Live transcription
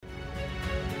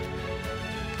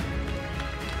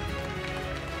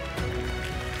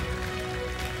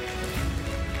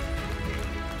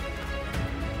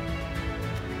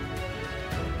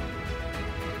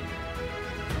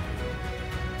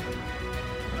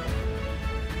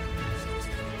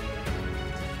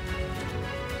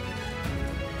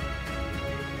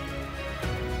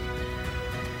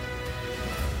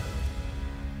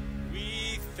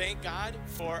thank God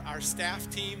for our staff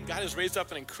team. God has raised up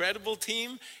an incredible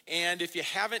team. And if you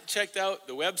haven't checked out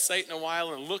the website in a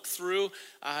while and looked through,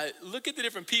 look at the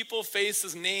different people,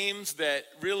 faces, names that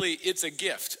really it's a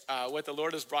gift, what the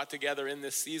Lord has brought together in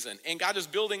this season. And God is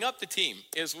building up the team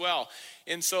as well.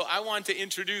 And so I want to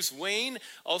introduce Wayne.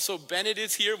 Also, Bennett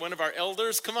is here, one of our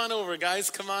elders. Come on over, guys.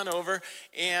 Come on over.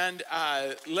 And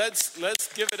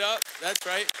let's give it up. That's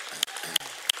right.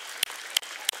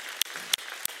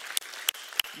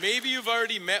 Maybe you've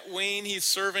already met Wayne. He's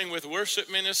serving with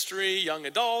worship ministry, young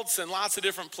adults, and lots of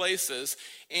different places.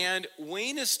 And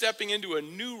Wayne is stepping into a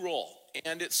new role.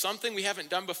 And it's something we haven't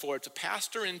done before. It's a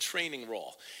pastor in training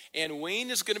role. And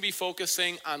Wayne is going to be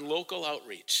focusing on local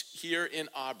outreach here in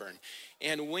Auburn.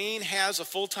 And Wayne has a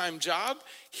full-time job.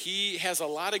 He has a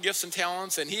lot of gifts and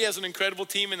talents, and he has an incredible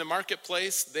team in the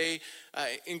marketplace. They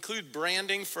include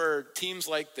branding for teams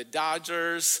like the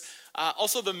Dodgers,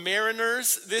 also the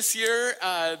Mariners this year.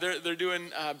 They're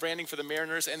doing branding for the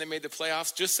Mariners, and they made the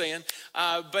playoffs, just saying.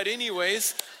 But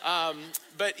anyways,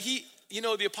 but he,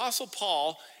 the Apostle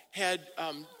Paul had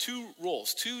two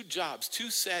roles, two jobs, two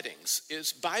settings.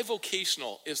 Is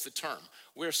bivocational is the term,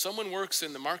 where someone works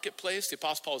in the marketplace. The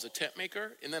Apostle Paul is a tent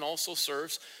maker and then also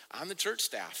serves on the church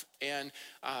staff. And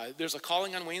there's a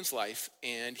calling on Wayne's life,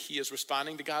 and he is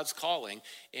responding to God's calling,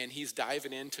 and he's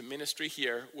diving into ministry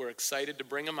here. We're excited to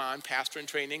bring him on, pastor in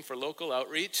training for local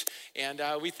outreach, and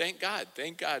we thank God.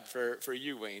 Thank God for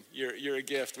you, Wayne. You're a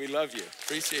gift. We love you.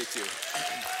 Appreciate you.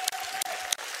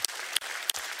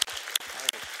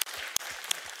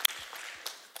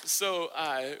 So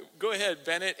go ahead,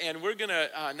 Bennett, and we're going to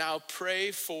now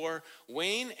pray for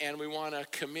Wayne, and we want to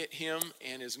commit him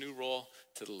and his new role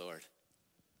to the Lord.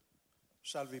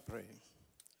 Shall we pray?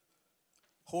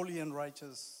 Holy and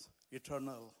righteous,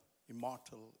 eternal,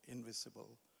 immortal, invisible,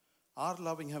 our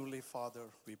loving Heavenly Father,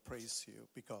 we praise you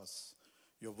because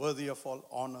you're worthy of all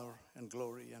honor and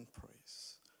glory and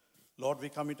praise. Lord, we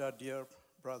commit our dear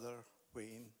brother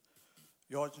Wayne,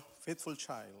 your faithful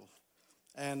child,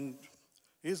 and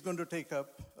he's going to take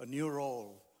up a new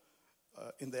role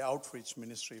in the outreach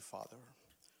ministry, Father.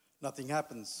 Nothing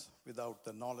happens without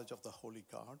the knowledge of the Holy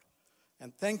God.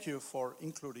 And thank you for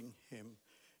including him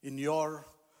in your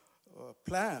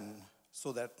plan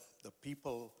so that the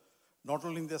people, not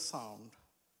only in their sound,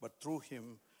 but through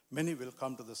him, many will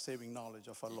come to the saving knowledge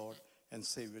of our Lord and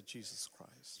Savior Jesus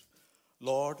Christ.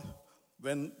 Lord,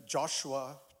 when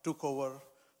Joshua took over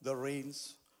the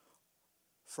reins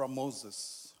from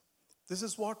Moses, this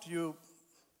is what you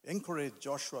encourage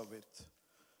Joshua with.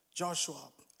 Joshua,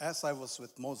 as I was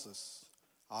with Moses,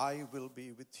 I will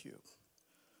be with you.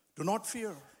 Do not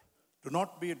fear. Do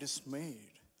not be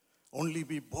dismayed. Only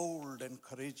be bold and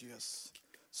courageous.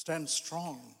 Stand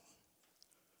strong.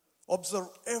 Observe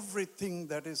everything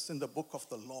that is in the book of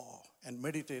the law and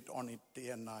meditate on it day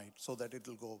and night so that it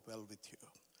will go well with you.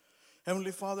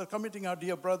 Heavenly Father, committing our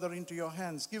dear brother into your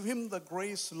hands, give him the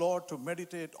grace, Lord, to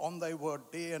meditate on thy word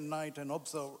day and night and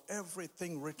observe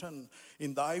everything written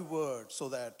in thy word so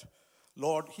that,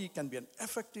 Lord, he can be an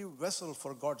effective vessel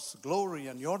for God's glory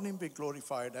and your name be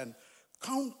glorified. And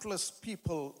countless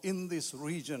people in this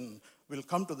region will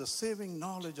come to the saving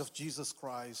knowledge of Jesus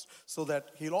Christ so that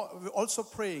we're also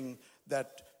praying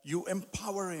that you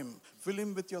empower him, fill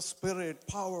him with your spirit,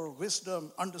 power,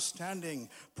 wisdom, understanding,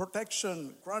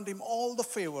 protection. Grant him all the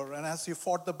favor. And as he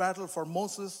fought the battle for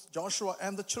Moses, Joshua,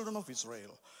 and the children of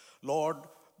Israel, Lord,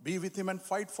 be with him and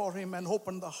fight for him and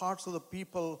open the hearts of the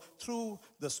people through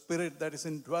the spirit that is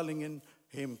indwelling in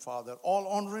him, Father. All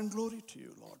honor and glory to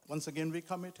you, Lord. Once again, we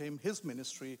commit him, his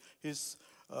ministry, his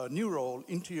new role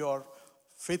into your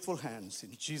faithful hands.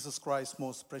 In Jesus Christ's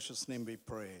most precious name we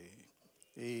pray.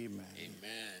 Amen.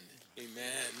 Amen.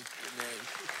 Amen. Amen.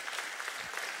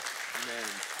 Amen.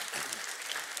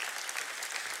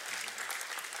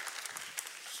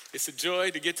 It's a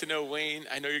joy to get to know Wayne.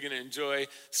 I know you're going to enjoy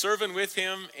serving with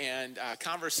him and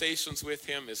conversations with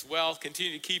him as well.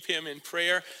 Continue to keep him in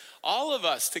prayer. All of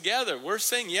us together, we're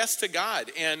saying yes to God.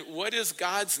 And what is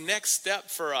God's next step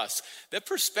for us? That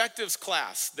perspectives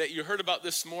class that you heard about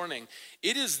this morning,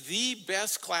 it is the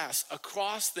best class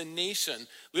across the nation,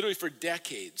 literally for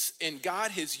decades. And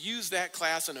God has used that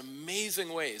class in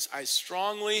amazing ways. I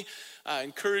strongly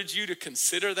encourage you to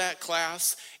consider that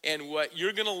class and what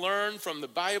you're going to learn from the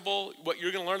Bible, what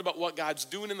you're going to learn about what God's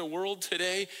doing in the world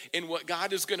today, and what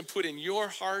God is going to put in your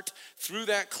heart through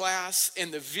that class,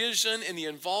 and the vision and the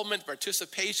involvement,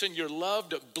 participation, your love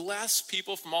to bless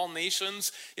people from all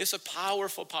nations. It's a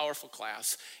powerful, powerful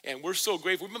class, and we're so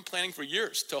grateful. We've been planning for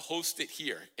years to host it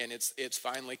here, and it's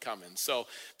finally coming. So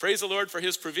praise the Lord for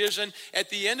his provision. At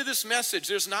the end of this message,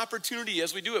 there's an opportunity,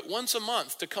 as we do it once a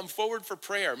month, to come forward for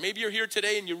prayer. Maybe you're here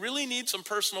today and you really need some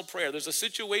personal prayer. There's a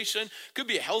situation, could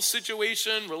be a health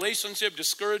situation, relationship,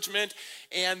 discouragement,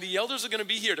 and the elders are going to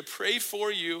be here to pray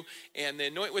for you and they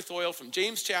anoint with oil from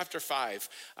James chapter 5.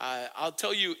 I'll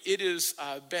tell you, it has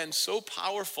been so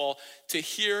powerful to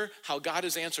hear how God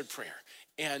has answered prayer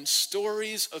and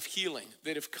stories of healing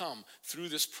that have come through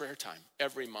this prayer time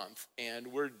every month. And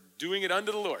we're doing it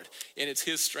unto the Lord, and it's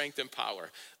his strength and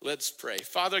power. Let's pray.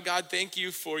 Father God, thank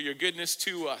you for your goodness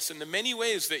to us and the many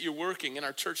ways that you're working in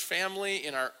our church family,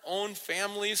 in our own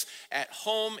families, at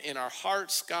home, in our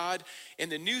hearts, God,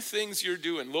 and the new things you're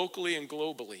doing locally and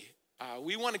globally.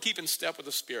 We want to keep in step with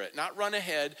the Spirit, not run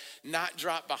ahead, not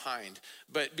drop behind,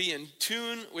 but be in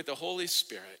tune with the Holy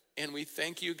Spirit. And we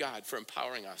thank you, God, for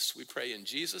empowering us. We pray in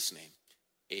Jesus' name,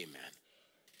 amen.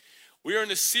 We are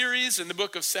in a series in the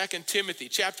book of 2 Timothy.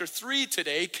 Chapter 3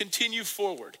 today, continue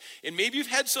forward. And maybe you've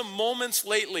had some moments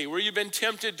lately where you've been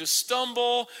tempted to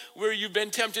stumble, where you've been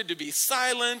tempted to be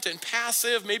silent and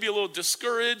passive, maybe a little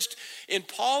discouraged. And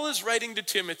Paul is writing to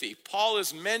Timothy. Paul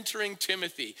is mentoring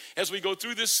Timothy. As we go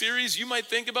through this series, you might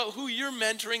think about who you're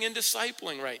mentoring and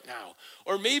discipling right now.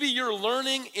 Or maybe you're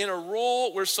learning in a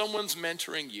role where someone's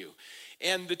mentoring you.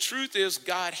 And the truth is,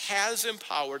 God has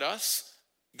empowered us.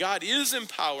 God is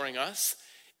empowering us,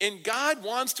 and God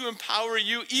wants to empower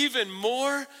you even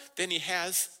more than he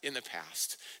has in the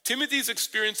past. Timothy's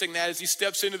experiencing that as he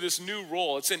steps into this new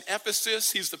role. It's in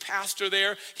Ephesus. He's the pastor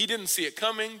there. He didn't see it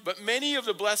coming, but many of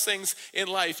the blessings in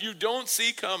life you don't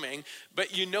see coming,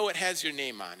 but you know it has your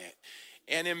name on it.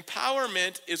 And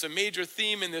empowerment is a major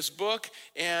theme in this book,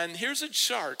 and here's a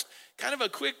chart, kind of a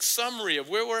quick summary of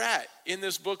where we're at in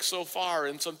this book so far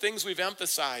and some things we've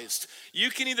emphasized. You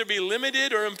can either be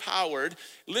limited or empowered.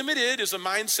 Limited is a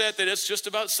mindset that it's just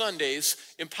about Sundays.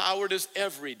 Empowered is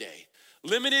every day.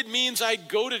 Limited means I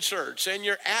go to church and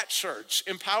you're at church.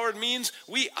 Empowered means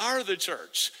we are the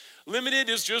church. Limited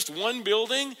is just one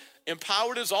building.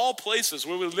 Empowered is all places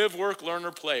where we live, work, learn,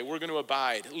 or play. We're going to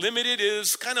abide. Limited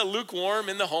is kind of lukewarm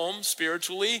in the home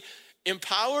spiritually.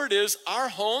 Empowered is our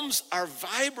homes are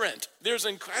vibrant. There's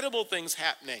incredible things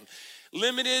happening.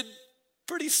 Limited,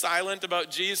 pretty silent about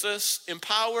Jesus.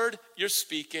 Empowered, you're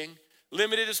speaking.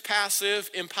 Limited is passive.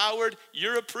 Empowered,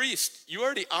 you're a priest. You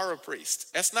already are a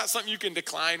priest. That's not something you can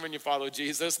decline when you follow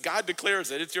Jesus. God declares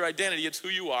it. It's your identity. It's who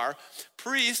you are.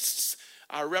 Priests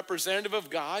are representative of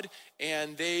God,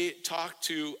 and they talk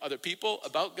to other people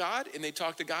about God, and they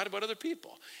talk to God about other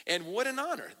people. And what an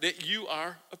honor that you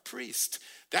are a priest.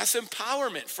 That's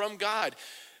empowerment from God.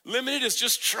 Limited is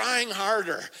just trying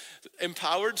harder.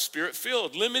 Empowered,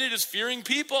 spirit-filled. Limited is fearing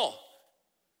people.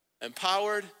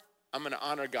 Empowered, I'm going to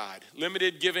honor God.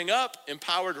 Limited, giving up.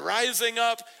 Empowered, rising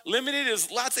up. Limited is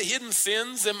lots of hidden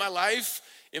sins in my life.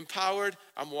 Empowered,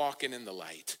 I'm walking in the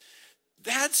light.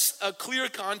 That's a clear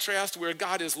contrast where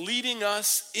God is leading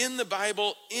us in the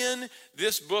Bible, in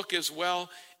this book as well.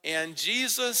 And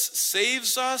Jesus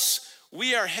saves us.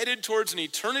 We are headed towards an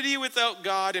eternity without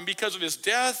God, and because of his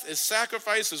death, his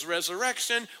sacrifice, his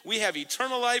resurrection, we have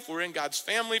eternal life. We're in God's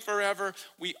family forever.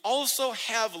 We also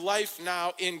have life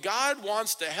now, and God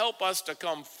wants to help us to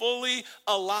come fully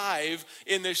alive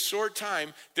in this short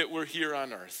time that we're here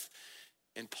on earth.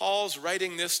 And Paul's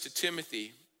writing this to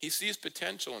Timothy. He sees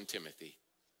potential in Timothy.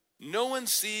 No one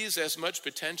sees as much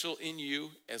potential in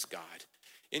you as God.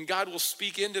 And God will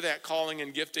speak into that calling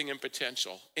and gifting and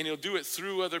potential. And he'll do it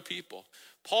through other people.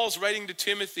 Paul's writing to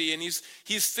Timothy, and he's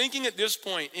thinking at this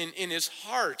point in his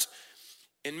heart.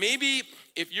 And maybe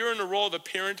if you're in the role of a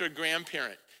parent or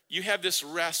grandparent, you have this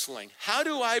wrestling. How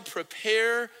do I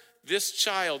prepare this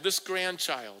child, this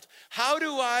grandchild? How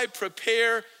do I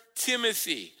prepare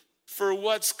Timothy for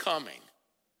what's coming?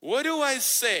 What do I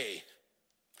say?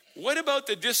 What about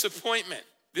the disappointment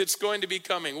that's going to be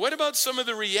coming? What about some of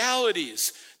the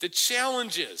realities, the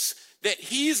challenges that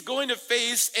he's going to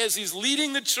face as he's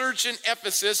leading the church in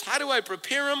Ephesus? How do I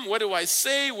prepare him? What do I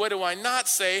say? What do I not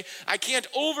say? I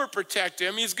can't overprotect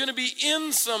him. He's going to be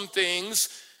in some things,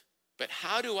 but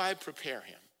how do I prepare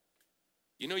him?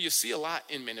 You know, you see a lot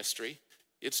in ministry.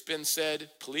 It's been said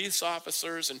police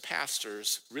officers and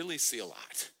pastors really see a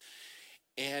lot.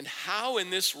 And how in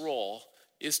this role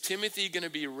is Timothy going to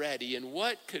be ready? And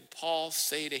what could Paul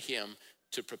say to him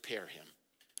to prepare him.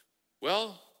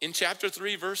 Well, in chapter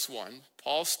 3, verse 1,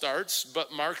 Paul starts,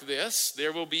 but mark this,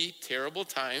 there will be terrible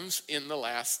times in the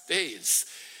last days.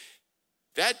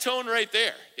 That tone right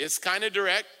there is kind of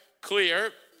direct,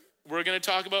 clear. We're going to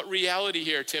talk about reality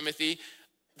here, Timothy.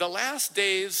 The last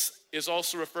days is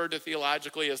also referred to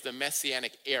theologically as the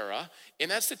Messianic era, and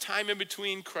that's the time in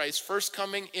between Christ's first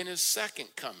coming and his second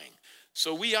coming.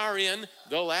 So we are in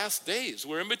the last days.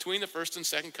 We're in between the first and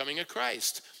second coming of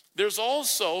Christ. There's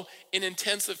also an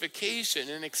intensification,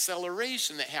 an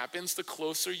acceleration that happens the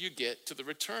closer you get to the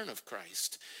return of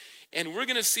Christ. And we're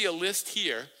going to see a list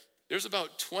here. There's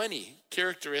about 20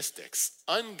 characteristics,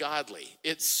 ungodly.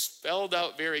 It's spelled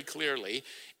out very clearly,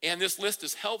 and this list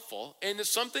is helpful, and it's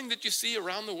something that you see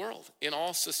around the world in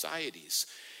all societies.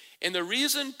 And the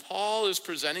reason Paul is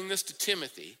presenting this to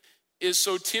Timothy is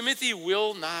so Timothy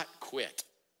will not quit.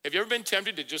 Have you ever been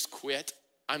tempted to just quit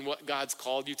on what God's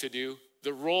called you to do?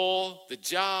 The role, the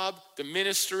job, the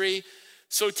ministry.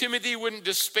 So Timothy wouldn't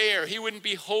despair. He wouldn't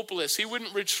be hopeless. He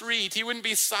wouldn't retreat. He wouldn't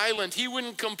be silent. He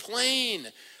wouldn't complain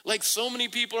like so many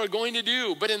people are going to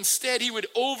do. But instead, he would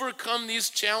overcome these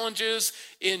challenges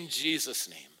in Jesus'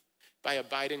 name by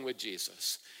abiding with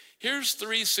Jesus. Here's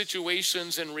 3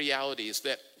 situations and realities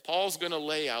that Paul's going to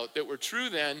lay out that were true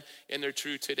then and they're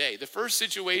true today. The first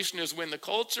situation is when the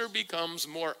culture becomes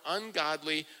more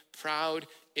ungodly, proud,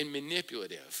 and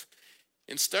manipulative.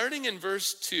 And starting in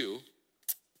verse 2,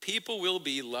 people will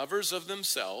be lovers of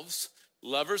themselves,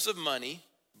 lovers of money,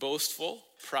 boastful,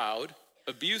 proud,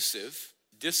 abusive,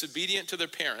 disobedient to their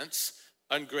parents,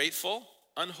 ungrateful,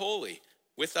 unholy,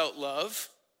 without love,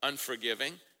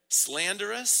 unforgiving,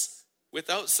 slanderous,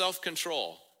 without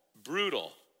self-control,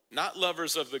 brutal, not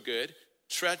lovers of the good,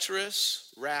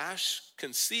 treacherous, rash,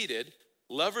 conceited,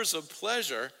 lovers of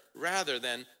pleasure rather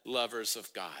than lovers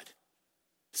of God.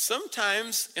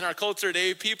 Sometimes in our culture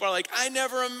today, people are like, I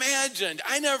never imagined,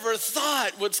 I never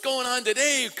thought what's going on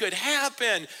today could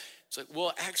happen. It's like,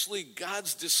 well, actually,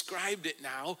 God's described it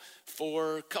now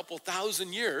for a couple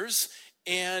thousand years,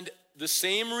 and the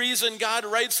same reason God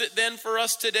writes it then for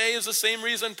us today is the same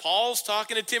reason Paul's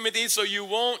talking to Timothy, so you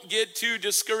won't get too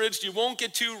discouraged, you won't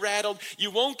get too rattled, you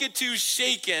won't get too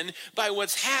shaken by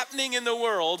what's happening in the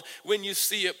world when you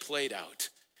see it played out.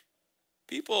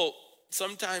 People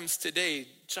sometimes today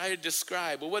try to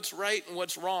describe, well, what's right and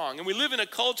what's wrong. And we live in a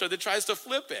culture that tries to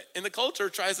flip it. And the culture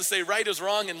tries to say right is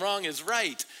wrong and wrong is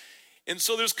right. And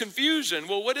so there's confusion.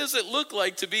 Well, what does it look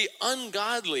like to be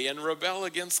ungodly and rebel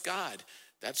against God?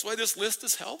 That's why this list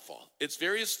is helpful. It's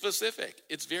very specific.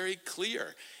 It's very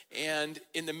clear. And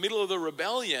in the middle of the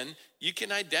rebellion, you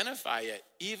can identify it.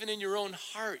 Even in your own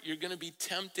heart, you're going to be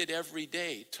tempted every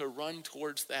day to run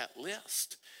towards that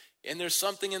list. And there's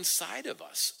something inside of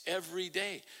us every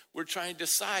day. We're trying to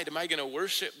decide, am I going to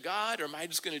worship God or am I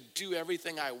just going to do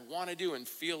everything I want to do and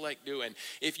feel like doing?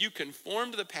 If you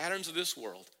conform to the patterns of this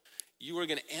world, you are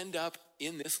going to end up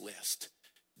in this list.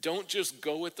 Don't just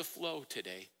go with the flow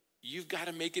today. You've got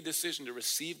to make a decision to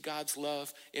receive God's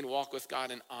love and walk with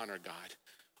God and honor God.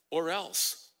 Or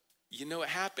else, you know what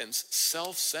happens?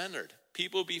 Self-centered.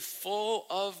 People be full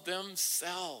of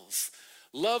themselves.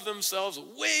 Love themselves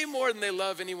way more than they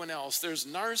love anyone else. There's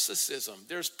narcissism.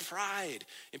 There's pride.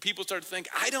 And people start to think,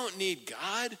 I don't need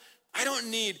God. I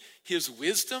don't need his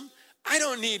wisdom. I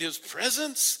don't need his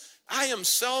presence. I am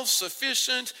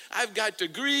self-sufficient. I've got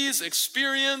degrees,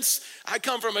 experience. I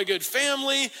come from a good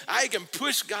family. I can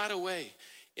push God away.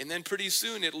 And then pretty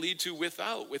soon it'll lead to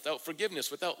without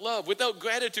forgiveness, without love, without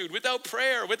gratitude, without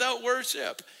prayer, without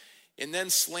worship. And then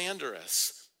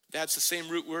slanderous. That's the same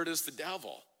root word as the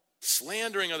devil.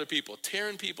 Slandering other people,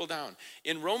 tearing people down.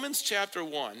 In Romans chapter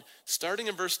 1, starting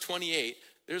in verse 28,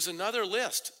 there's another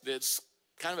list that's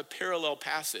kind of a parallel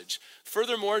passage.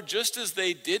 Furthermore, just as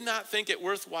they did not think it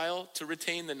worthwhile to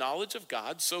retain the knowledge of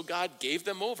God, so God gave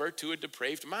them over to a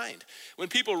depraved mind. When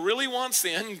people really want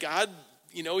sin, God,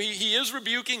 he is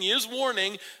rebuking, he is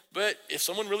warning, but if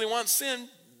someone really wants sin,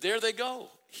 there they go.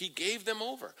 He gave them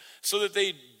over so that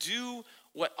they do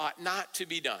what ought not to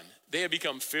be done. They have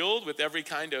become filled with every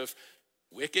kind of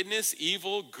wickedness,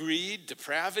 evil, greed,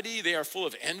 depravity. They are full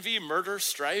of envy, murder,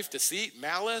 strife, deceit,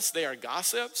 malice. They are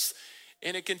gossips.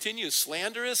 And it continues,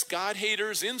 slanderous,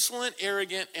 God-haters, insolent,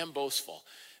 arrogant, and boastful.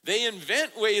 They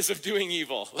invent ways of doing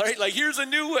evil, right? Like, here's a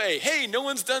new way. Hey, no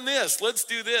one's done this. Let's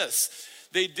do this.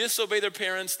 They disobey their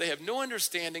parents. They have no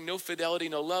understanding, no fidelity,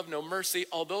 no love, no mercy.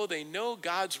 Although they know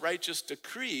God's righteous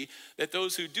decree that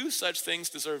those who do such things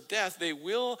deserve death, they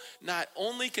will not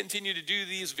only continue to do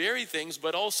these very things,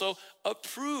 but also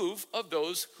approve of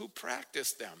those who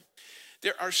practice them.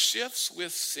 There are shifts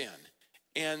with sin.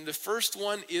 And the first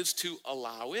one is to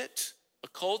allow it, A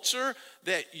culture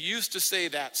that used to say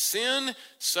that sin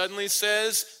suddenly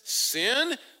says,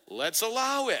 sin, let's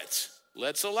allow it.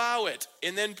 Let's allow it.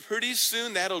 And then pretty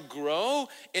soon that'll grow,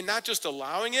 and not just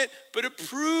allowing it, but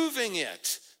approving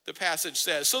it, the passage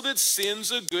says, so that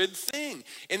sin's a good thing.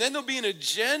 And then there'll be an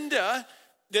agenda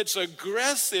that's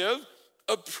aggressive,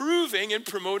 approving and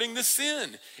promoting the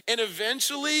sin. And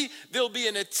eventually there'll be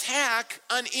an attack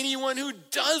on anyone who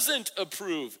doesn't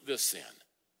approve the sin.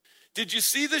 Did you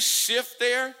see the shift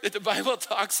there that the Bible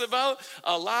talks about?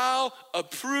 Allow,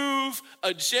 approve,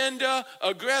 agenda,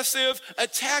 aggressive,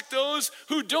 attack those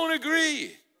who don't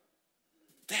agree.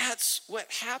 That's what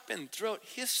happened throughout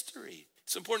history.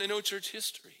 It's important to know church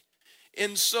history.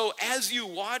 And so as you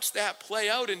watch that play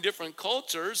out in different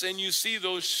cultures and you see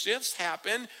those shifts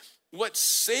happen, what's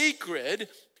sacred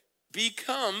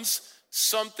becomes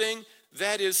something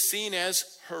that is seen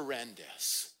as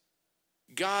horrendous.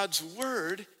 God's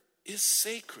word is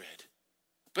sacred,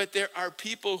 but there are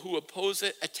people who oppose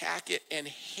it, attack it, and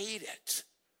hate it.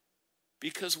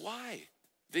 Because why?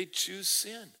 They choose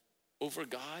sin over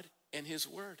God and his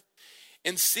word.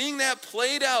 And seeing that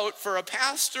played out for a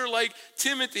pastor like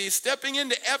Timothy stepping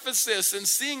into Ephesus and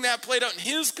seeing that played out in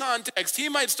his context, he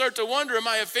might start to wonder, am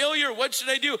I a failure? What should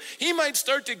I do? He might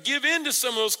start to give in to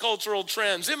some of those cultural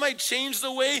trends. It might change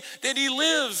the way that he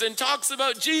lives and talks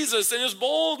about Jesus and his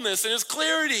boldness and his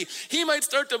clarity. He might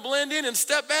start to blend in and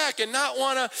step back and not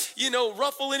want to,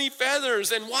 ruffle any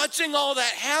feathers. And watching all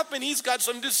that happen, he's got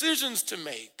some decisions to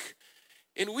make.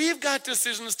 And we've got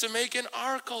decisions to make in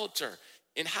our culture.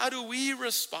 And how do we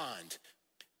respond?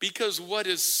 Because what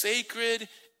is sacred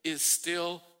is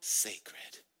still sacred.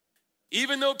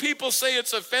 Even though people say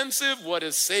it's offensive, what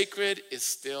is sacred is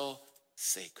still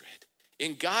sacred.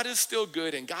 And God is still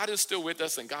good, and God is still with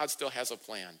us, and God still has a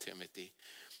plan, Timothy.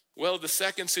 Well, the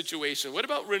second situation, what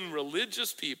about when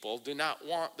religious people do not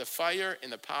want the fire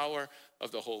and the power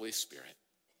of the Holy Spirit?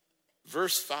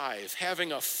 Verse 5,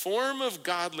 having a form of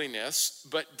godliness,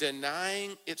 but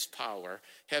denying its power,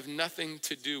 have nothing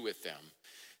to do with them.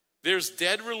 There's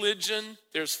dead religion,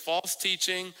 there's false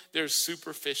teaching, there's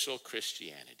superficial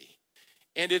Christianity.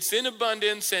 And it's in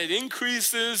abundance, and it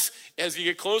increases as you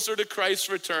get closer to Christ's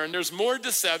return. There's more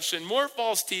deception, more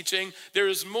false teaching,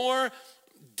 there's more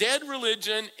dead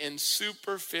religion and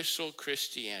superficial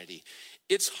Christianity.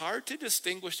 It's hard to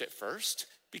distinguish at first,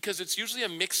 because it's usually a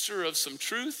mixture of some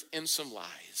truth and some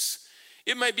lies.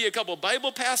 It might be a couple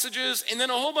Bible passages and then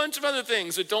a whole bunch of other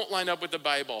things that don't line up with the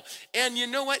Bible. And you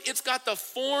know what? It's got the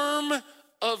form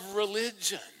of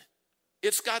religion.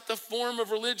 It's got the form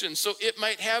of religion. So it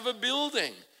might have a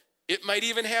building. It might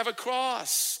even have a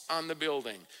cross on the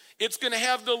building. It's going to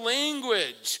have the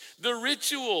language, the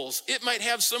rituals. It might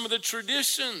have some of the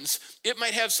traditions. It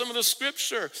might have some of the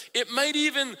scripture. It might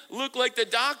even look like the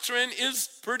doctrine is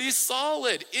pretty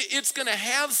solid. It's going to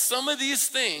have some of these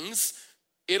things.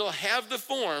 It'll have the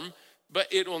form,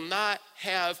 but it will not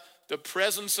have the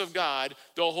presence of God,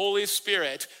 the Holy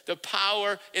Spirit, the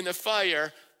power and the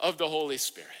fire of the Holy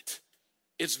Spirit.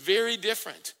 It's very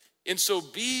different. And so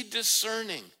be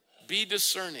discerning. Be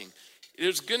discerning.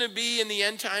 There's going to be in the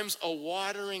end times a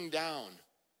watering down.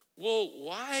 Well,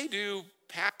 why do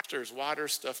pastors water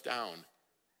stuff down?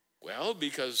 Well,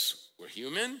 because we're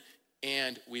human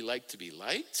and we like to be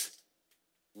liked.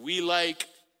 We like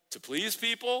to please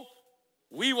people.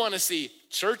 We want to see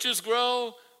churches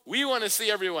grow. We want to see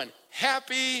everyone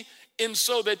happy. And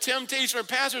so the temptation for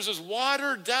pastors is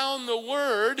water down the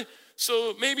word.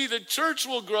 So maybe the church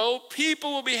will grow.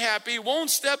 People will be happy.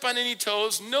 Won't step on any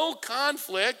toes. No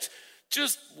conflict.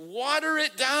 Just water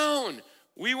it down.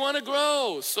 We want to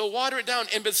grow, so water it down.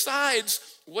 And besides,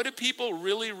 what do people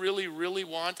really, really, really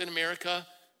want in America?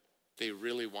 They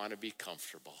really want to be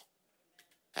comfortable.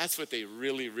 That's what they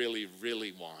really, really,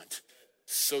 really want.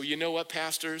 So you know what,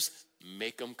 pastors?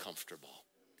 Make them comfortable.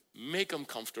 Make them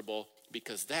comfortable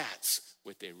because that's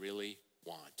what they really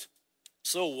want.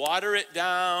 So water it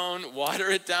down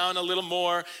a little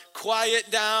more, quiet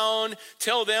down,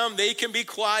 tell them they can be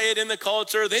quiet in the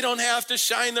culture. They don't have to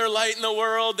shine their light in the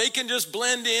world. They can just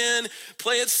blend in,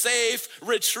 play it safe,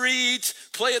 retreat,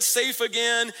 play it safe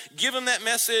again, give them that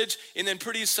message, and then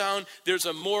pretty soon there's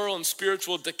a moral and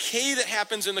spiritual decay that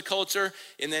happens in the culture,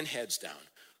 and then heads down.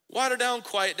 Water down,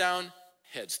 quiet down,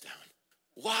 heads down.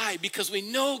 Why? Because we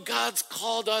know God's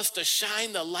called us to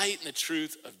shine the light and the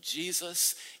truth of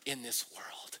Jesus in this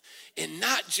world. and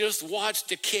not just watch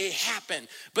decay happen,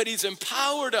 but he's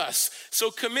empowered us.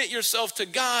 So commit yourself to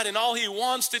God and all he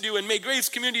wants to do, and may Grace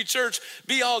Community Church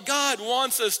be all God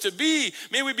wants us to be.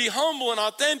 May we be humble and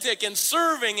authentic and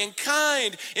serving and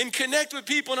kind and connect with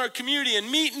people in our community and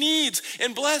meet needs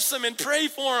and bless them and pray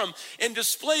for them and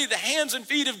display the hands and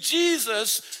feet of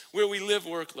Jesus where we live,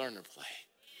 work, learn, or play.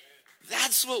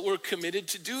 That's what we're committed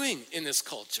to doing in this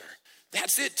culture.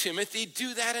 That's it, Timothy.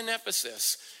 Do that in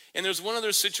Ephesus. And there's one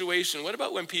other situation. What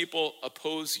about when people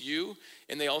oppose you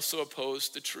and they also oppose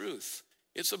the truth?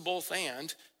 It's a both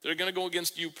and. They're going to go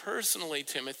against you personally,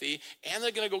 Timothy, and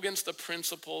they're going to go against the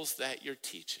principles that you're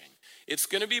teaching. It's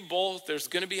going to be both. There's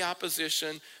going to be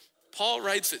opposition. Paul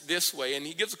writes it this way, and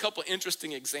he gives a couple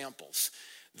interesting examples.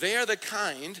 They are the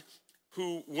kind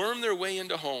who worm their way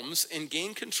into homes and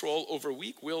gain control over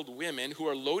weak-willed women who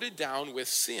are loaded down with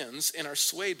sins and are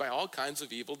swayed by all kinds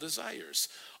of evil desires,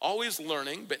 always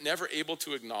learning but never able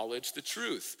to acknowledge the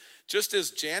truth. Just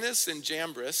as Jannes and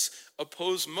Jambres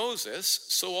oppose Moses,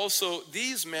 so also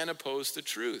these men oppose the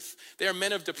truth. They are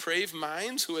men of depraved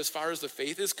minds who, as far as the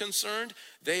faith is concerned,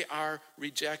 they are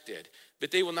rejected.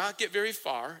 But they will not get very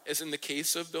far, as in the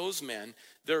case of those men.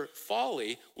 Their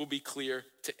folly will be clear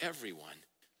to everyone.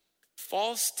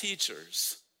 False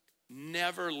teachers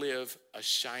never live a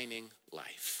shining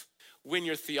life. When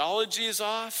your theology is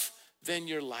off, then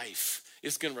your life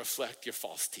is going to reflect your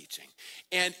false teaching.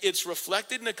 And it's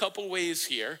reflected in a couple ways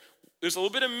here. There's a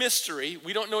little bit of mystery.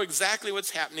 We don't know exactly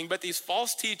what's happening, but these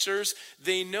false teachers,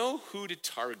 they know who to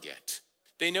target.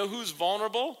 They know who's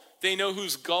vulnerable. They know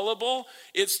who's gullible.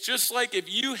 It's just like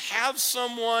if you have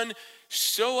someone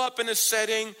show up in a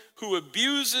setting who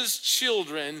abuses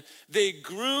children, they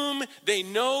groom, they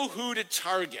know who to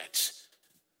target.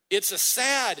 It's a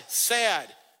sad,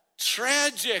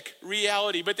 tragic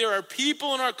reality, but there are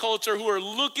people in our culture who are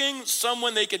looking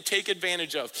someone they could take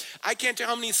advantage of. I can't tell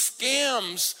how many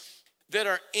scams that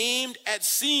are aimed at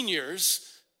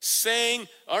seniors saying,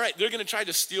 all right, they're going to try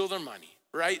to steal their money.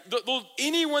 Right?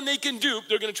 Anyone they can dupe,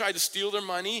 they're going to try to steal their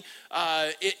money.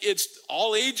 It's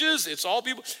all ages. It's all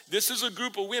people. This is a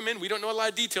group of women. We don't know a lot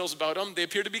of details about them. They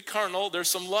appear to be carnal. There's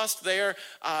some lust there.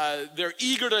 They're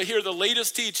eager to hear the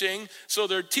latest teaching, so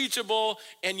they're teachable.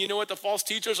 And you know what? The false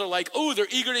teachers are like, oh, they're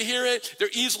eager to hear it. They're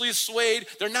easily swayed.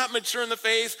 They're not mature in the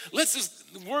faith. Let's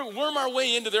just worm our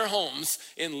way into their homes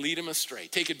and lead them astray.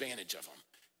 Take advantage of them.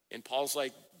 And Paul's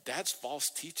like, that's false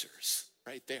teachers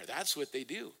right there. That's what they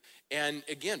do. And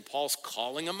again, Paul's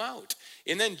calling them out.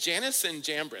 And then Jannes and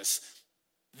Jambres,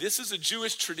 this is a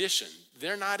Jewish tradition.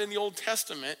 They're not in the Old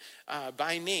Testament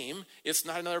by name. It's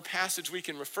not another passage we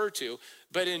can refer to.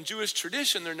 But in Jewish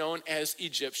tradition, they're known as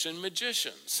Egyptian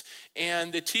magicians.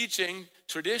 And the teaching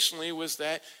traditionally was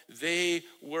that they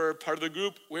were part of the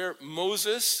group where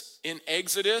Moses in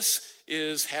Exodus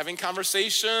is having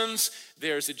conversations.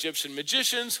 There's Egyptian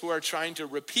magicians who are trying to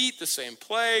repeat the same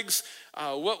plagues.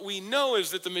 What we know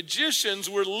is that the magicians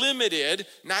were limited,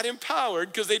 not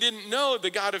empowered, because they didn't know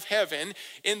the God of heaven.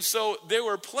 And so there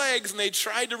were plagues, and they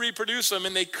tried to reproduce them,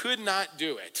 and they could not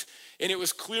do it. And it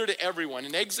was clear to everyone.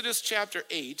 In Exodus chapter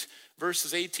 8,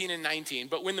 verses 18 and 19,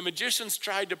 but when the magicians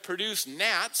tried to produce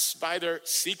gnats by their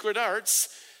secret arts,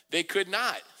 they could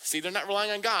not. See, they're not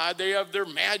relying on God. They have their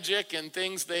magic and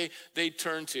things they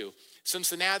turn to.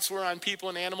 Since the gnats were on people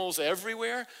and animals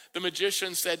everywhere, the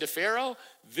magician said to Pharaoh,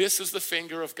 this is the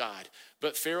finger of God.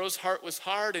 But Pharaoh's heart was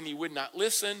hard and he would not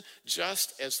listen,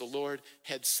 just as the Lord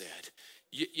had said.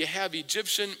 You have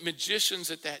Egyptian magicians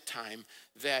at that time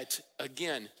that,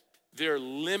 again, their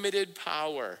limited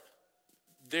power,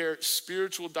 their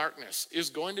spiritual darkness is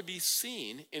going to be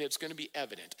seen and it's going to be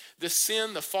evident. The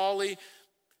sin, the folly.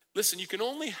 Listen, you can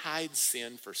only hide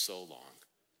sin for so long.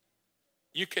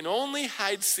 You can only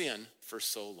hide sin for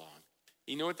so long.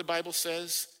 You know what the Bible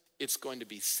says? It's going to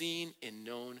be seen and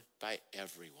known by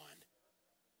everyone.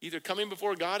 Either coming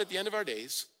before God at the end of our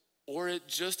days, or it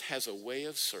just has a way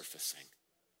of surfacing.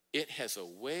 It has a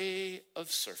way of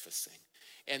surfacing.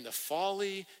 And the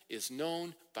folly is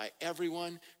known by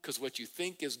everyone because what you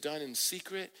think is done in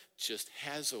secret just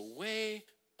has a way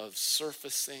of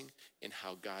surfacing in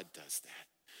how God does that.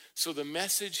 So the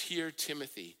message here,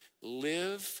 Timothy,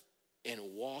 live and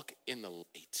walk in the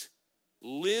light.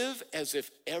 Live as if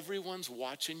everyone's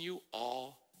watching you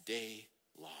all day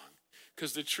long.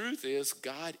 Because the truth is,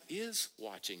 God is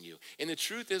watching you. And the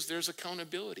truth is, there's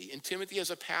accountability. And Timothy,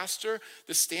 as a pastor,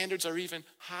 the standards are even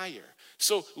higher.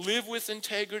 So live with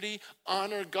integrity,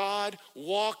 honor God,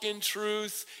 walk in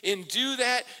truth, and do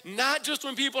that not just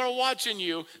when people are watching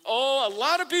you. Oh, a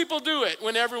lot of people do it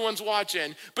when everyone's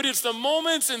watching. But it's the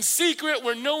moments in secret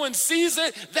where no one sees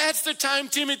it. That's the time,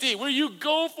 Timothy, where you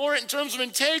go for it in terms of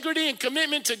integrity and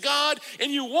commitment to God,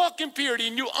 and you walk in purity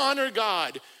and you honor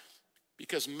God.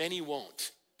 Because many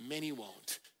won't. Many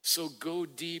won't. So go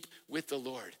deep with the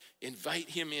Lord. Invite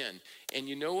him in. And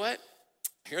you know what?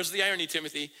 Here's the irony,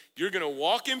 Timothy. You're going to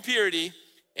walk in purity,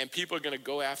 and people are going to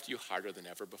go after you harder than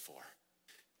ever before.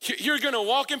 You're going to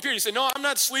walk in purity. You say, no, I'm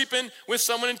not sleeping with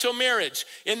someone until marriage.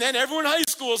 And then everyone in high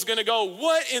school is going to go,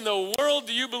 what in the world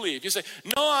do you believe? You say,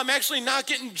 no, I'm actually not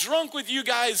getting drunk with you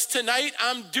guys tonight.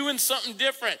 I'm doing something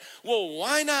different. Well,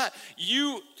 why not?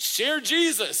 You share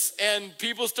Jesus, and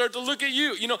people start to look at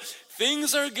you. You know,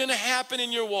 things are going to happen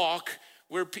in your walk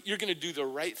where you're going to do the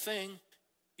right thing.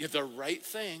 You're the right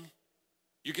thing.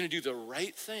 You're going to do the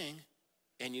right thing.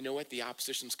 And you know what? The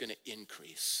opposition's going to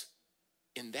increase.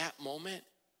 In that moment,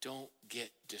 don't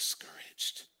get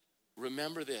discouraged.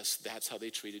 Remember this, that's how they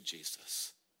treated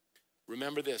Jesus.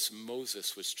 Remember this,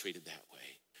 Moses was treated that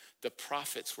way. The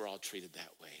prophets were all treated that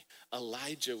way.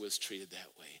 Elijah was treated that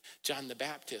way. John the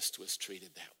Baptist was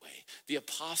treated that way. The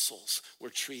apostles were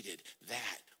treated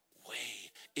that way.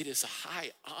 It is a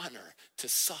high honor to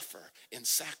suffer and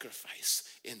sacrifice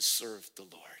and serve the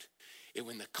Lord. And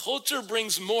when the culture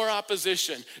brings more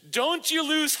opposition, don't you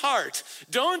lose heart.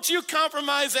 Don't you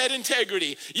compromise that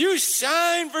integrity. You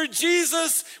shine for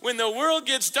Jesus when the world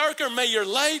gets darker. May your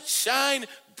light shine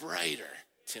brighter,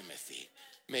 Timothy.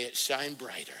 May it shine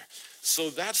brighter. So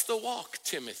that's the walk,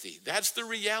 Timothy. That's the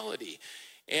reality.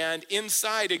 And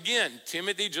inside, again,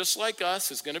 Timothy, just like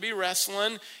us, is going to be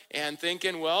wrestling and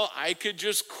thinking, well, I could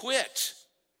just quit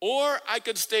or I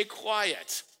could stay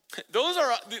quiet. Those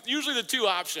are usually the two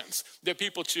options that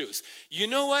people choose. You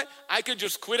know what? I could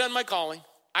just quit on my calling.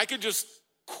 I could just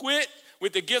quit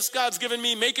with the gifts God's given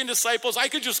me, making disciples. I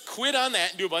could just quit on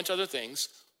that and do a bunch of other things.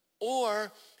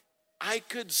 Or I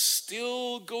could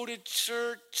still go to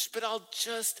church, but I'll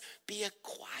just be a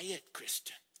quiet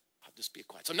Christian. I'll just be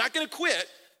quiet. So I'm not going to quit.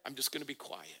 I'm just going to be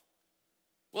quiet.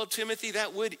 Well, Timothy,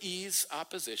 that would ease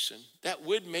opposition. That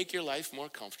would make your life more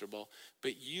comfortable,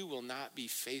 but you will not be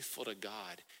faithful to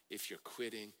God if you're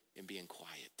quitting and being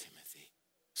quiet, Timothy.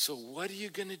 So what are you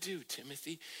going to do,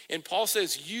 Timothy? And Paul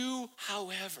says, you,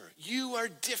 however, you are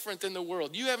different than the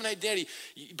world. You have an identity.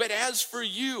 But as for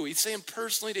you, he's saying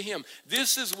personally to him,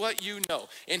 this is what you know.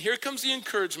 And here comes the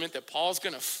encouragement that Paul's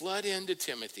going to flood into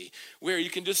Timothy, where you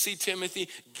can just see Timothy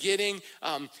getting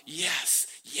yes.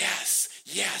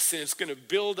 And it's going to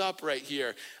build up right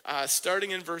here,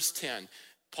 starting in verse 10.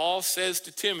 Paul says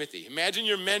to Timothy, imagine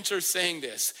your mentor saying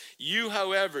this, you,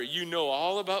 however, you know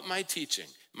all about my teaching,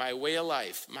 my way of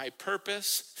life, my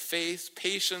purpose, faith,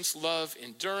 patience, love,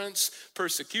 endurance,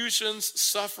 persecutions,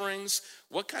 sufferings.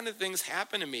 What kind of things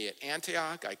happened to me at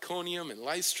Antioch, Iconium, and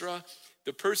Lystra?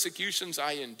 The persecutions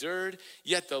I endured,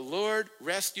 yet the Lord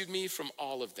rescued me from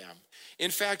all of them.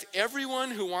 In fact, everyone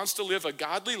who wants to live a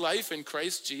godly life in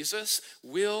Christ Jesus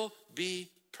will be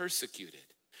persecuted.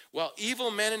 While evil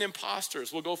men and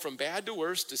impostors will go from bad to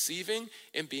worse, deceiving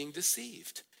and being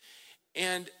deceived.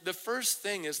 And the first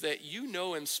thing is that you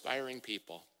know inspiring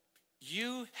people.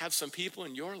 You have some people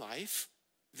in your life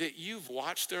that you've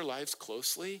watched their lives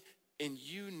closely, and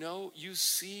you know, you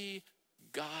see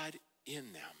God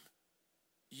in them.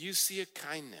 You see a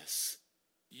kindness.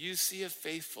 You see a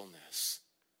faithfulness.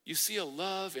 You see a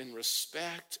love and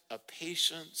respect, a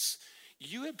patience.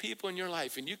 You have people in your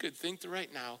life, and you could think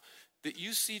right now that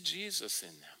you see Jesus in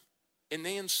them, and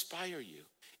they inspire you.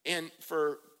 And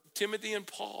for Timothy and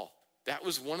Paul, that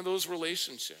was one of those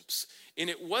relationships. And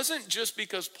it wasn't just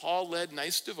because Paul led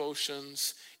nice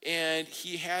devotions and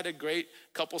he had a great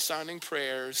couple sounding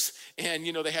prayers and,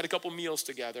 they had a couple meals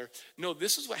together. No,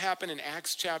 this is what happened in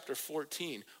Acts chapter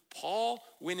 14. Paul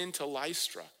went into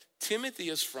Lystra. Timothy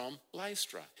is from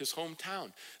Lystra, his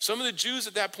hometown. Some of the Jews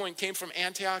at that point came from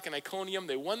Antioch and Iconium.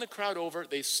 They won the crowd over.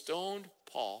 They stoned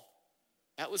Paul.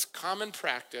 That was common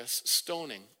practice,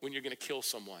 stoning, when you're going to kill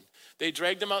someone. They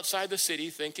dragged him outside the city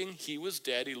thinking he was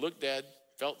dead. He looked dead,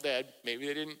 felt dead. Maybe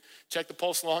they didn't check the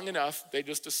pulse long enough. They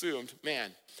just assumed,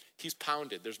 man, he's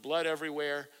pounded. There's blood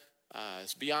everywhere.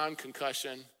 It's beyond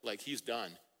concussion, like he's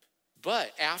done.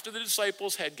 But after the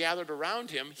disciples had gathered around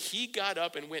him, he got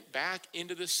up and went back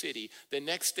into the city. The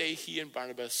next day, he and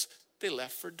Barnabas, they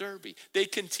left for Derbe. They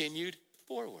continued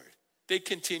forward.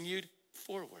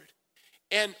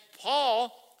 And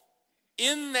Paul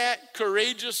in that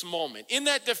courageous moment, in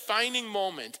that defining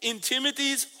moment, in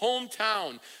Timothy's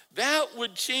hometown, that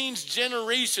would change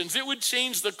generations. It would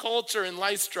change the culture in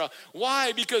Lystra.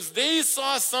 Why? Because they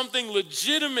saw something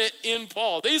legitimate in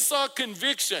Paul. They saw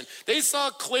conviction. They saw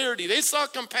clarity. They saw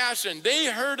compassion. They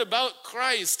heard about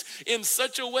Christ in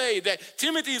such a way that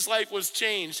Timothy's life was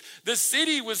changed. The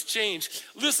city was changed.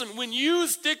 Listen, when you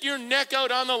stick your neck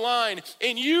out on the line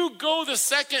and you go the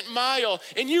second mile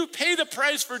and you pay the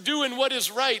price for doing what is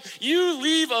right, you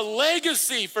leave a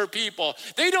legacy for people.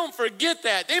 They don't forget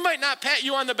that. They might not pat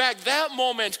you on the back that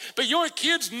moment, but your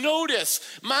kids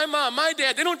notice. My mom, my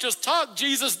dad, they don't just talk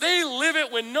Jesus, they live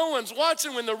it when no one's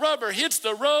watching. When the rubber hits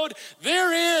the road,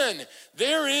 they're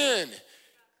in.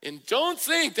 And don't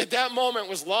think that that moment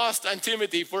was lost on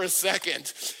Timothy for a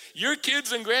second. Your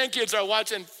kids and grandkids are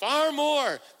watching far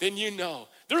more than you know.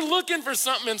 They're looking for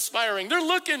something inspiring. They're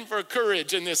looking for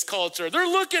courage in this culture. They're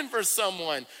looking for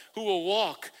someone who will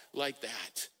walk like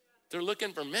that. They're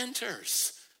looking for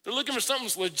mentors. They're looking for something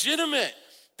that's legitimate.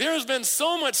 There's been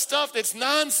so much stuff that's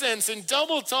nonsense and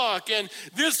double talk and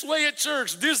this way at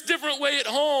church, this different way at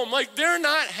home. Like, they're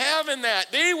not having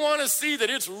that. They want to see that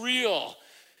it's real.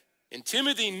 And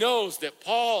Timothy knows that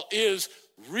Paul is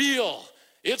real.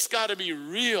 It's got to be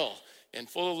real and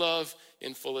full of love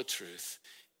and full of truth.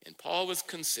 And Paul was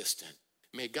consistent.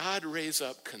 May God raise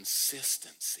up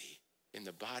consistency in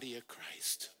the body of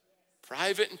Christ.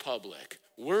 Private and public,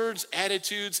 words,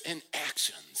 attitudes, and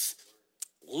actions.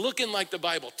 Looking like the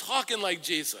Bible, talking like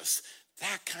Jesus,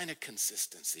 that kind of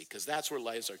consistency, because that's where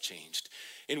lives are changed.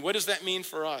 And what does that mean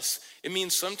for us? It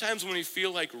means sometimes when we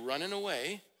feel like running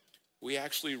away, we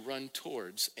actually run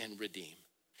towards and redeem.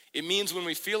 It means when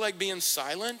we feel like being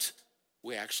silent,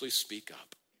 we actually speak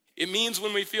up. It means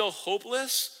when we feel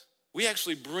hopeless, we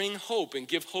actually bring hope and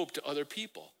give hope to other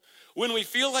people. When we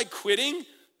feel like quitting,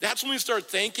 that's when we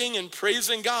start thanking and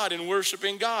praising God and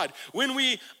worshiping God. When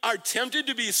we are tempted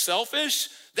to be selfish,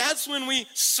 that's when we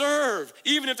serve,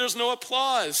 even if there's no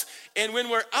applause. And when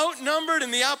we're outnumbered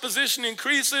and the opposition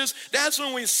increases, that's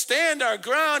when we stand our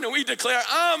ground and we declare,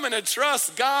 I'm going to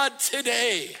trust God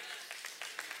today.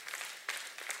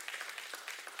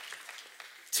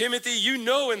 Timothy, you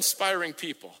know inspiring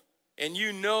people, and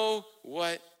you know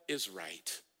what is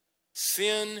right.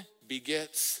 Sin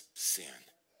begets sin.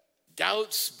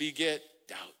 Doubts beget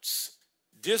doubts.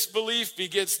 Disbelief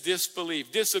begets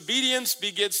disbelief. Disobedience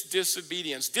begets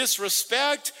disobedience.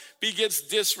 Disrespect begets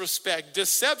disrespect.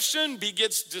 Deception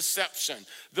begets deception.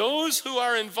 Those who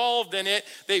are involved in it,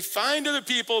 they find other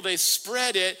people, they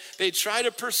spread it, they try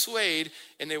to persuade,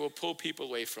 and they will pull people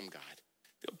away from God.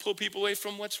 They'll pull people away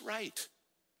from what's right.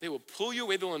 They will pull you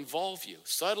away, they'll involve you.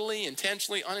 Subtly,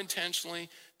 intentionally, unintentionally,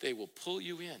 they will pull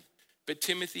you in. But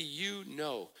Timothy, you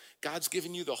know God's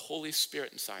given you the Holy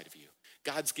Spirit inside of you.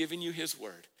 God's given you his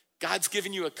word. God's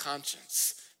given you a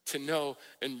conscience to know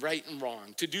and right and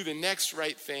wrong, to do the next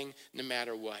right thing no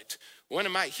matter what. One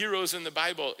of my heroes in the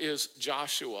Bible is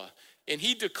Joshua. And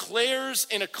he declares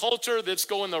in a culture that's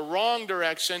going the wrong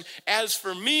direction, as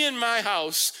for me and my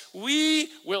house, we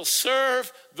will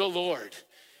serve the Lord.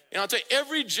 And I'll tell you,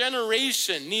 every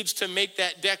generation needs to make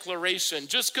that declaration.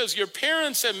 Just because your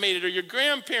parents have made it or your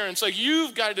grandparents, like,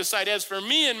 you've got to decide, as for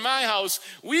me and my house,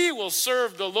 we will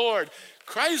serve the Lord.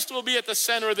 Christ will be at the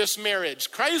center of this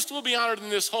marriage. Christ will be honored in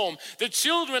this home. The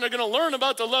children are going to learn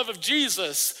about the love of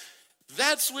Jesus.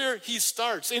 That's where he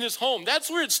starts, in his home. That's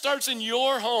where it starts, in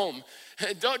your home.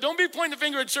 Don't be pointing the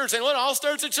finger at church saying, well, it all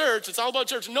starts at church. It's all about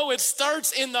church. No, it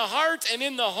starts in the heart and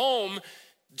in the home.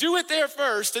 Do it there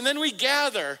first, and then we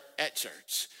gather at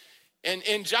church.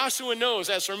 And Joshua knows,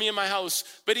 as for me and my house,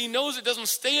 but he knows it doesn't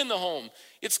stay in the home.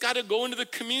 It's got to go into the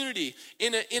community.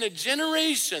 In a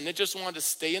generation that just wanted to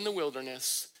stay in the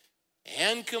wilderness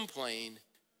and complain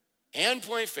and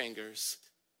point fingers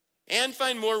and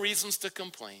find more reasons to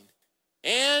complain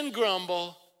and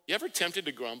grumble. You ever tempted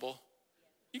to grumble?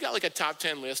 You got like a top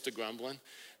 10 list of grumbling.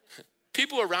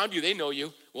 People around you, they know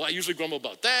you. Well, I usually grumble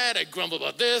about that. I grumble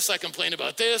about this. I complain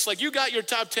about this. Like, you got your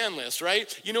top 10 list,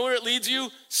 right? You know where it leads you?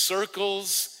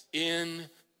 Circles in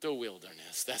the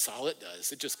wilderness. That's all it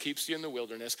does. It just keeps you in the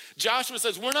wilderness. Joshua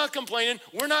says, we're not complaining.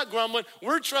 We're not grumbling.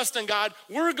 We're trusting God.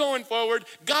 We're going forward.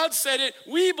 God said it.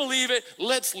 We believe it.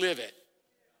 Let's live it.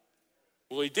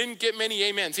 Well, he didn't get many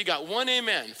amens. He got one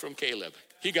amen from Caleb.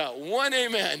 He got one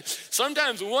amen.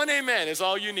 Sometimes one amen is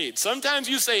all you need. Sometimes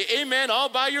you say amen all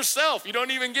by yourself. You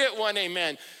don't even get one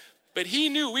amen. But he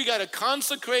knew we got to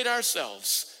consecrate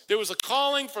ourselves. There was a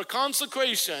calling for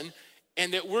consecration,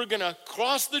 and that we're going to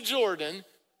cross the Jordan.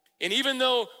 And even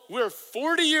though we're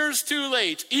 40 years too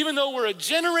late, even though we're a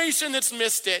generation that's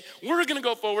missed it, we're going to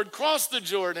go forward, cross the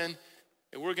Jordan,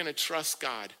 And we're going to trust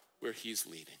God where he's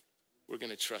leading. We're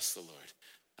going to trust the Lord.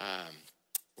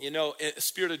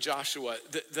 Spirit of Joshua,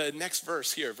 the next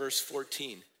verse here, verse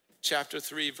 14, chapter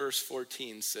 3, verse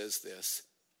 14 says this.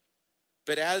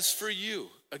 But as for you,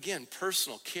 again,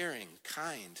 personal, caring,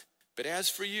 kind. But as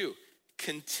for you,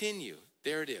 continue.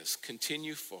 There it is.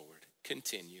 Continue forward.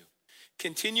 Continue.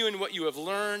 Continue in what you have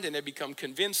learned and have become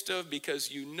convinced of,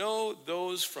 because you know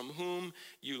those from whom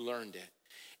you learned it.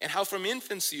 And how from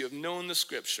infancy you have known the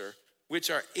scripture, which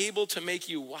are able to make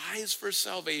you wise for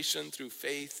salvation through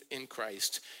faith in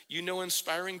Christ. You know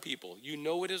inspiring people. You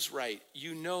know what is right.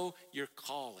 You know your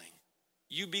calling.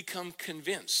 You become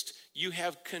convinced. You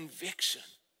have conviction.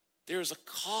 There's a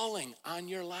calling on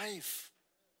your life.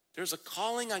 There's a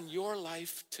calling on your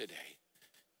life today.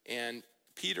 And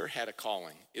Peter had a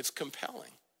calling. It's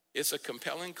compelling. It's a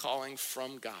compelling calling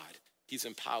from God. He's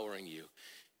empowering you.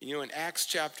 In Acts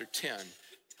chapter 10,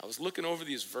 I was looking over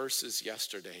these verses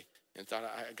yesterday and thought,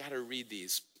 I got to read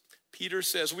these. Peter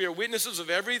says, we are witnesses of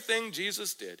everything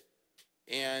Jesus did.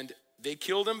 And they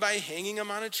killed him by hanging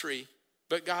him on a tree.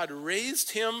 But God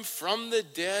raised him from the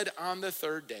dead on the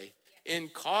third day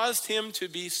and caused him to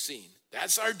be seen.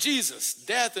 That's our Jesus,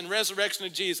 death and resurrection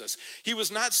of Jesus. He was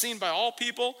not seen by all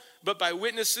people, but by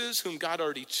witnesses whom God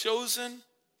already chosen,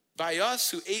 by us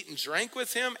who ate and drank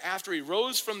with him after he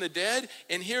rose from the dead.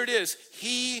 And here it is,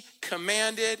 he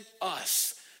commanded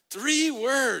us. 3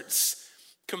 words,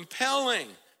 compelling.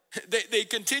 They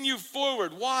continue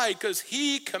forward. Why? Because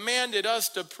he commanded us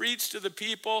to preach to the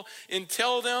people and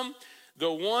tell them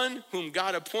the one whom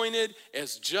God appointed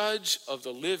as judge of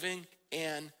the living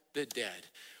and the dead.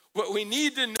 What we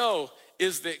need to know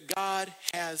is that God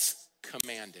has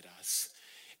commanded us.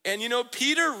 And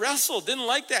Peter wrestled, didn't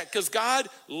like that, because God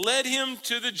led him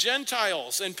to the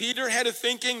Gentiles. And Peter had a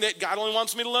thinking that God only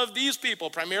wants me to love these people,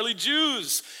 primarily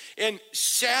Jews. And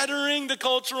shattering the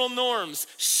cultural norms,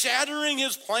 shattering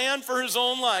his plan for his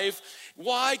own life.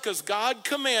 Why? Because God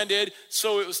commanded,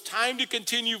 so it was time to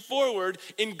continue forward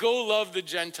and go love the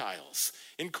Gentiles.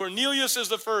 And Cornelius is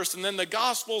the first, and then the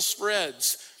gospel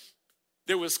spreads.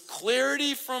 There was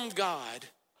clarity from God.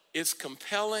 It's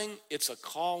compelling, it's a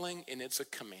calling, and it's a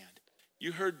command.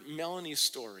 You heard Melanie's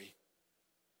story.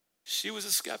 She was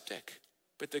a skeptic,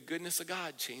 but the goodness of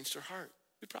God changed her heart.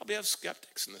 We probably have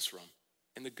skeptics in this room,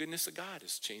 and the goodness of God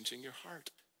is changing your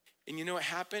heart. And you know what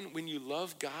happened? When you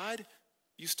love God,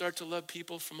 you start to love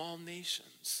people from all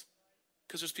nations,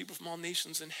 because there's people from all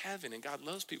nations in heaven, and God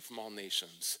loves people from all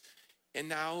nations. And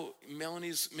now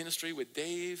Melanie's ministry with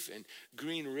Dave and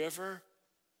Green River,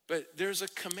 but there's a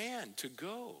command to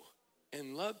go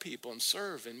and love people and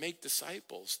serve and make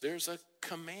disciples. There's a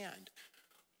command.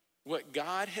 What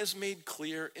God has made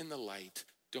clear in the light,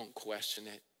 don't question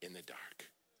it in the dark.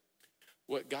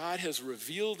 What God has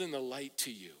revealed in the light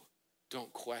to you,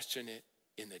 don't question it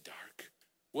in the dark.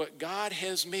 What God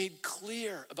has made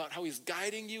clear about how he's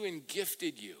guiding you and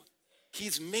gifted you,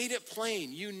 he's made it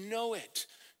plain. You know it.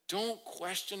 Don't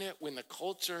question it when the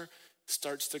culture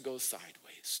starts to go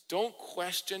sideways. Don't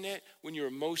question it when your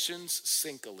emotions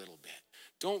sink a little bit.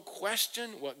 Don't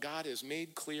question what God has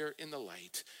made clear in the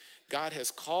light. God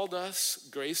has called us,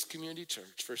 Grace Community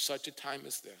Church, for such a time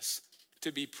as this,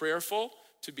 to be prayerful,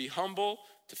 to be humble,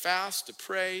 to fast, to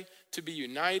pray, to be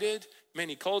united,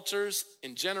 many cultures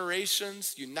and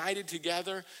generations united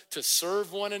together, to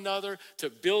serve one another, to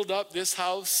build up this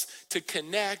house, to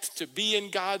connect, to be in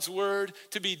God's word,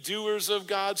 to be doers of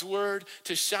God's word,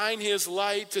 to shine his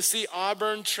light, to see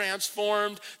Auburn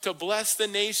transformed, to bless the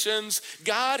nations.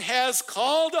 God has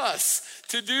called us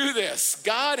to do this.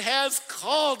 God has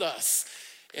called us.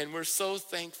 And we're so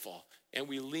thankful, and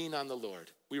we lean on the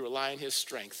Lord. We rely on his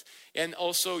strength. And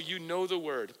also, you know the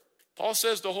word. Paul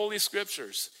says the Holy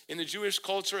Scriptures. In the Jewish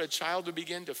culture, a child would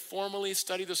begin to formally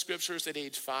study the Scriptures at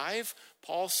age 5.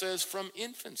 Paul says from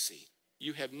infancy,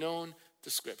 you have known the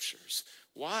Scriptures.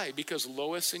 Why? Because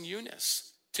Lois and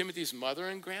Eunice, Timothy's mother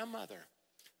and grandmother,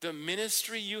 the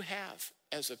ministry you have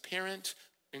as a parent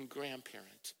and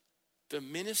grandparent, the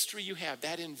ministry you have,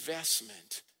 that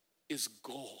investment is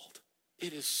gold.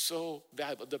 It is so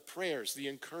valuable. The prayers, the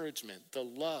encouragement, the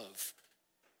love,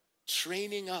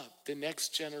 training up the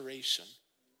next generation.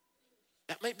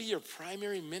 That might be your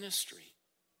primary ministry.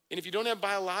 And if you don't have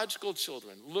biological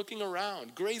children, looking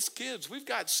around, Grace Kids, we've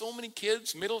got so many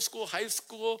kids, middle school, high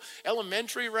school,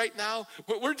 elementary right now.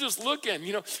 We're just looking,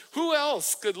 who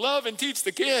else could love and teach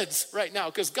the kids right now?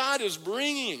 Because God is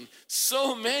bringing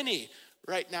so many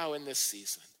right now in this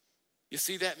season. You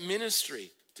see that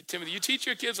ministry to Timothy. You teach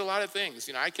your kids a lot of things.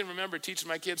 I can remember teaching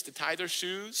my kids to tie their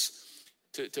shoes,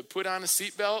 to put on a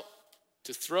seatbelt,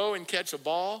 to throw and catch a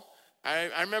ball.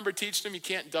 I remember teaching them you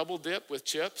can't double dip with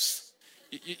chips.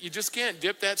 You just can't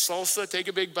dip that salsa, take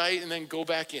a big bite, and then go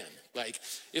back in. Like,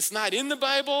 it's not in the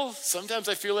Bible. Sometimes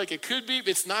I feel like it could be, but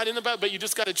it's not in the Bible. But you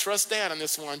just got to trust Dad on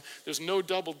this one. There's no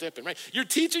double dipping, right? You're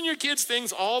teaching your kids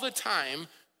things all the time.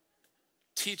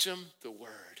 Teach them the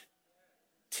word.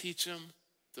 Teach them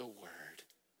the word.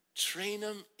 Train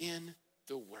them in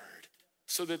the word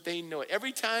so that they know it.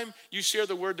 Every time you share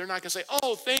the word, they're not going to say,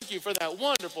 oh, thank you for that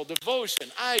wonderful devotion.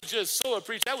 I just so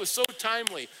appreciate that was so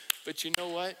timely. But you know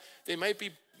what? They might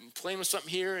be playing with something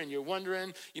here and you're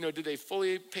wondering, do they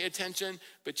fully pay attention?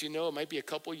 But it might be a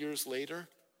couple years later.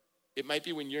 It might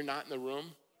be when you're not in the room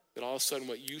that all of a sudden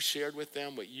what you shared with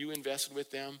them, what you invested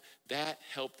with them, that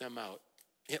helped them out.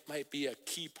 It might be a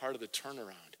key part of the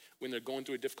turnaround when they're going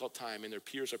through a difficult time and their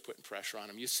peers are putting pressure on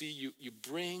them. You see, you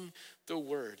bring the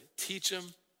word. Teach them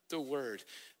the word.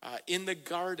 In the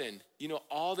garden,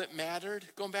 all that mattered,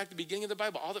 going back to the beginning of the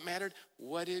Bible, all that mattered,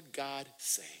 what did God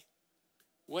say?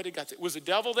 What did God say? Was the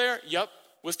devil there? Yep.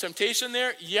 Was temptation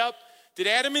there? Yep. Did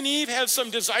Adam and Eve have some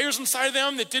desires inside of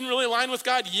them that didn't really align with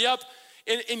God? Yep.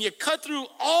 And you cut through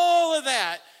all of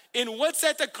that, and what's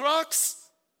at the crux?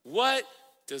 What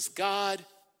does God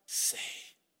say?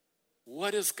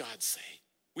 What does God say?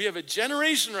 We have a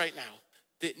generation right now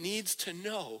that needs to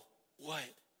know what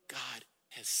God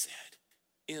has said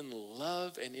in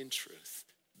love and in truth.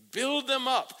 Build them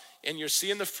up. And you're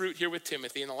seeing the fruit here with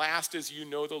Timothy. And the last is, the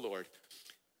Lord.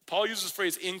 Paul uses the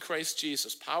phrase, in Christ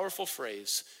Jesus. Powerful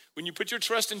phrase. When you put your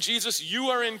trust in Jesus, you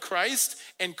are in Christ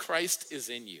and Christ is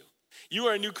in you. You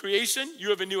are a new creation. You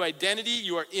have a new identity.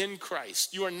 You are in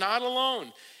Christ. You are not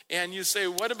alone. And you say,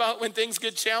 what about when things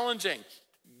get challenging?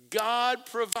 God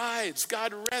provides.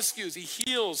 God rescues. He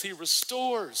heals. He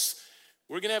restores.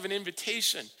 We're going to have an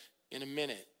invitation in a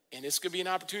minute. And it's going to be an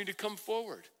opportunity to come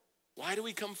forward. Why do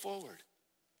we come forward?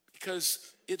 Because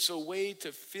it's a way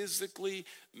to physically,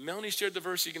 Melanie shared the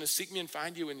verse, you're going to seek me and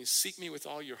find you, and you seek me with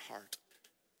all your heart.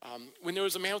 When there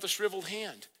was a man with a shriveled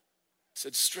hand,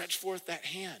 said, stretch forth that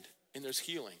hand, and there's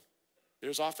healing.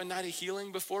 There's often not a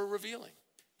healing before a revealing.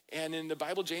 And in the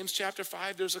Bible, James chapter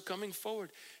 5, there's a coming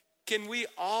forward. Can we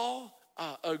all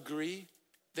agree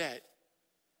that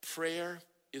prayer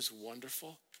is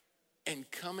wonderful? And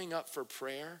coming up for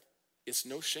prayer, it's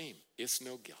no shame, it's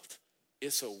no guilt.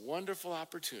 It's a wonderful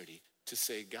opportunity to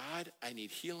say, God, I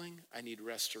need healing, I need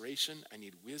restoration, I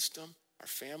need wisdom. Our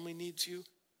family needs you.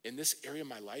 In this area of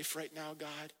my life right now,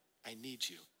 God, I need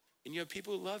you. And you have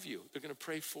people who love you. They're going to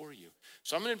pray for you.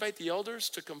 So I'm going to invite the elders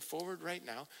to come forward right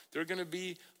now. They're going to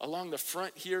be along the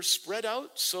front here, spread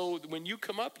out. So when you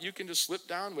come up, you can just slip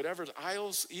down whatever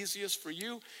aisle's easiest for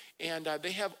you. And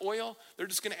they have oil. They're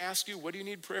just going to ask you, what do you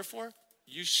need prayer for?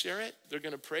 You share it. They're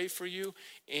going to pray for you.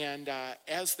 And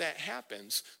as that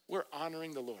happens, we're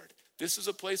honoring the Lord. This is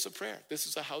a place of prayer. This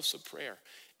is a house of prayer.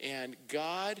 And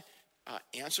God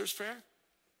answers prayer.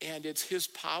 And it's his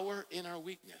power in our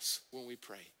weakness when we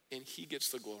pray. And he gets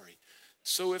the glory.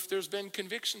 So if there's been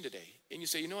conviction today, and you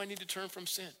say, I need to turn from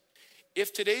sin.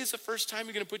 If today is the first time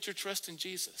you're going to put your trust in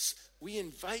Jesus, we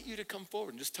invite you to come forward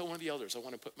and just tell one of the elders, I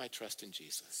want to put my trust in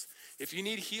Jesus. If you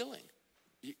need healing,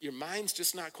 your mind's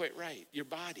just not quite right. Your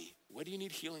body, what do you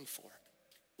need healing for?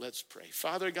 Let's pray.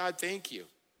 Father God, thank you.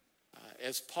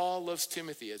 As Paul loves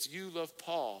Timothy, as you love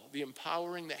Paul, the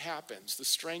empowering that happens, the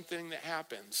strengthening that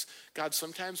happens. God,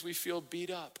 sometimes we feel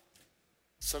beat up.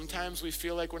 Sometimes we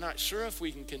feel like we're not sure if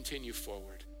we can continue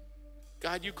forward.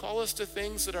 God, you call us to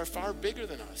things that are far bigger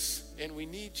than us, and we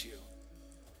need you.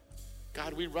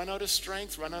 God, we run out of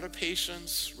strength, run out of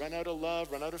patience, run out of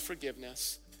love, run out of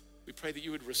forgiveness. We pray that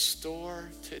you would restore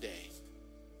today.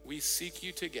 We seek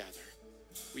you together.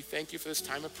 We thank you for this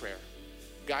time of prayer.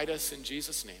 Guide us in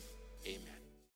Jesus' name.